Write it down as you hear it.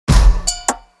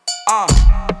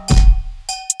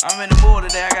I'm in the mood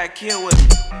today, I got Kill with me,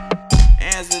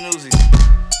 and Zanuzzi.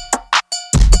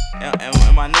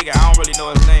 And my nigga, I don't really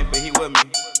know his name, but he with me.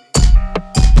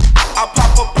 I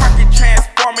pop a perk and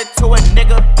transform it to a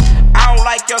nigga. I don't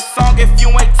like your song if you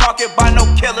ain't talking about no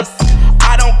killers.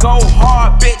 I don't go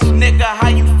hard, bitch, nigga, how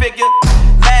you figure?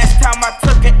 Last time I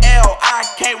took an L, I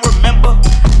can't remember.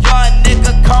 Young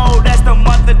nigga cold, that's the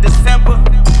month of December.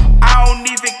 I don't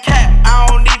even cap,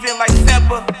 I don't even like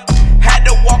Simba. Had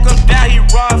to walk him down, he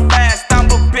run fast, I'm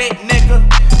a big nigga.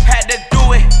 Had to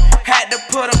do it, had to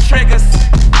put him triggers.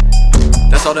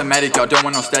 That's automatic, y'all don't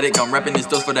want no static. I'm reppin' these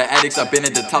dose for the addicts. I've been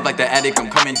at the top like the addict. I'm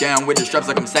coming down with the straps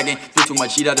like I'm sagging. Do too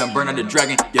much heat, I done burn on the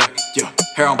dragon. Yeah.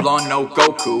 Hair on blonde, no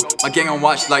Goku. My gang on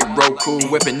watch like Roku.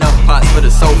 Whipping up pots for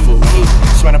the soul food.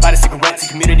 Surrounded by the cigarettes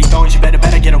and community bones. You better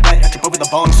get it wet. I trip over the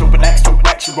bones, so relax, don't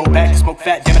wax. You roll back, smoke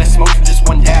fat. Damn it, I smoke from just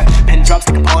one dab. Pen drops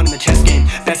like a pawn in the chess game.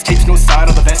 Best tapes, no side,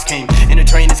 all the best came. In a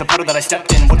drain is a puddle that I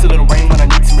stepped in. What's a little rain when I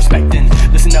need some respectin'?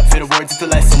 Listen up for the words, it's a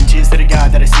lesson. Cheers to the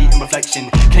God that I see in reflection.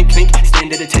 Clink, clink,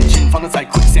 stand at attention. Funnels like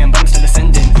quicksand, but I'm still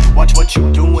ascending. Watch what you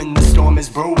doing, the storm is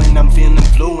brewing. I'm feeling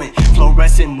fluent,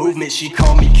 fluorescent movement. She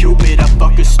call me Cupid, I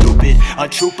fuck her stupid. A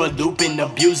trooper looping,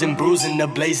 abusing, bruising, the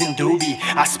blazing doobie.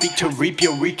 I speak to reap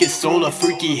your Eureka's soul, a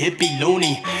freaky hippie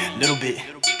loony. Little bit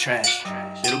trash,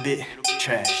 little bit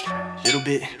trash, little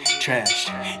bit trash.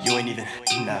 You ain't even,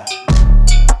 nah.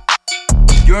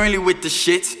 You ain't really with the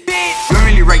shits. You ain't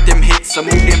really write them hits. I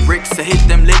move them bricks, I hit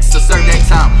them licks, I serve that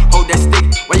time. Hold that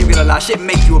stick, why you get a lot? Shit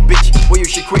make you a bitch. Well, you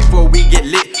should quit before we get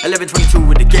lit. 11:22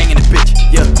 with the gang and the bitch,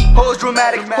 yeah. Hoes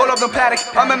dramatic, hold up, don't panic.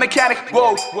 I'm a mechanic,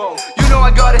 whoa. You know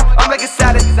I got it, I'm like a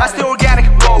static, I stay organic,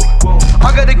 whoa.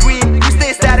 I got the green, you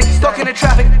stay static, stuck in the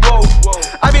traffic, whoa.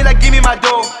 I be like, give me my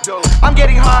dough, I'm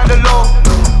getting high on the low.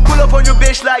 Pull up on your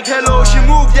bitch like hello, she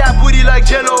move that booty like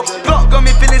jello. Glock got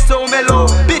me feeling so mellow,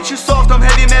 bitch you soft, I'm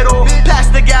heavy metal. Pass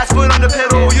the gas, foot on the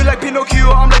pedal, you like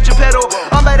Pinocchio, I'm like Geppetto.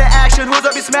 I'm by the action, who's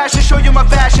up be smashing, show you my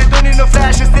fashion. Don't need no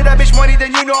flash, instead that bitch money,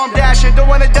 then you know I'm dashing. Don't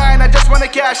wanna die and I just wanna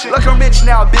cash it. Like I'm rich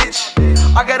now, bitch,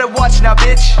 I gotta watch now,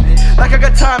 bitch. Like I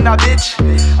got time now, bitch.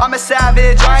 I'm a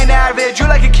savage, I ain't average, you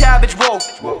like a cabbage, whoa.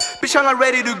 Bitch I'm not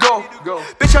ready to go,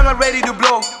 bitch I'm not ready to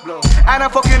blow. And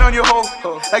I'm fucking on your hoe,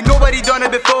 like nobody done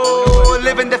it before.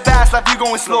 Living the fast life, you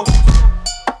going slow.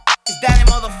 Is that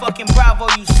motherfucking Bravo,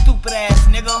 you stupid ass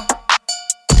nigga?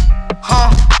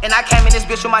 And I came in this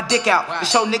bitch with my dick out to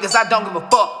show niggas I don't give a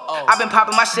fuck. I've been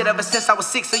popping my shit ever since I was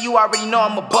 6, so you already know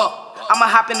I'm a buck. I'ma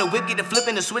hop in the whip, get the flip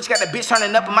in the switch, got the bitch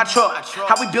turning up in my truck.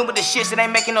 How we been with this shit, it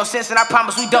ain't making no sense, and I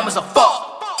promise we dumb as a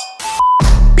fuck.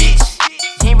 Bitch,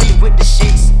 you ain't really with the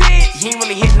shits, you ain't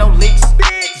really hit no licks,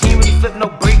 you ain't really flip no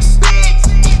bricks.